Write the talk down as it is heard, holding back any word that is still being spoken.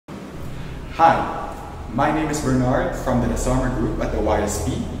Hi, my name is Bernard from the Dasarma Group at the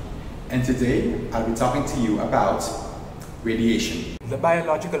YSP, and today I'll be talking to you about radiation. The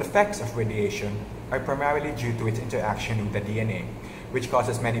biological effects of radiation are primarily due to its interaction with the DNA, which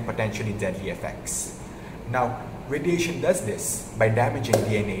causes many potentially deadly effects. Now, radiation does this by damaging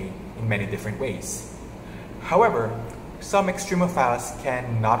DNA in many different ways. However, some extremophiles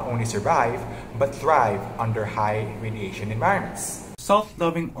can not only survive, but thrive under high radiation environments.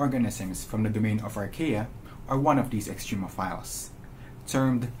 Salt-loving organisms from the domain of archaea are one of these extremophiles.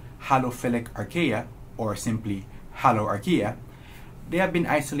 Termed halophilic archaea, or simply haloarchaea, they have been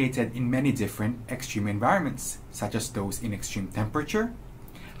isolated in many different extreme environments, such as those in extreme temperature,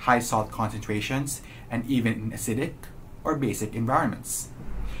 high salt concentrations, and even in acidic or basic environments.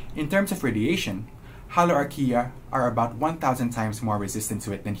 In terms of radiation, haloarchaea are about 1,000 times more resistant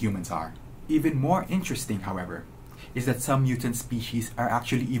to it than humans are. Even more interesting, however, is that some mutant species are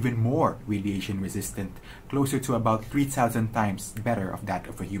actually even more radiation resistant, closer to about 3,000 times better of that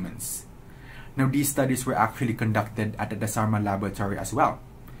of humans. Now, these studies were actually conducted at the Dasarma laboratory as well,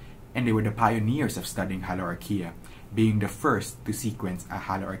 and they were the pioneers of studying haloarchaea, being the first to sequence a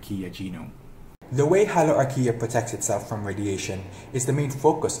haloarchaea genome. The way haloarchaea protects itself from radiation is the main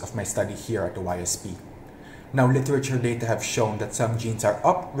focus of my study here at the YSP. Now, literature data have shown that some genes are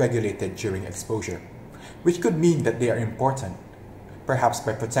upregulated during exposure, which could mean that they are important, perhaps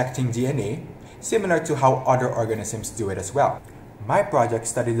by protecting DNA, similar to how other organisms do it as well. My project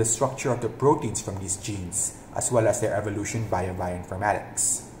studied the structure of the proteins from these genes, as well as their evolution via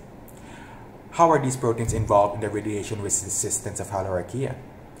bioinformatics. How are these proteins involved in the radiation resistance of haloarchaea?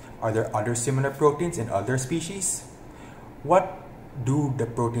 Are there other similar proteins in other species? What do the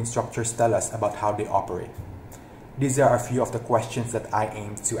protein structures tell us about how they operate? These are a few of the questions that I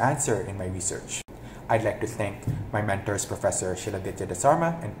aimed to answer in my research. I'd like to thank my mentors, Professor Shiladitya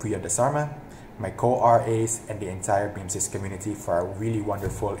Dasarma and Priya Dasarma, my co-RAs, and the entire BeamSys community for a really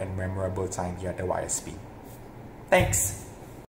wonderful and memorable time here at the YSP. Thanks!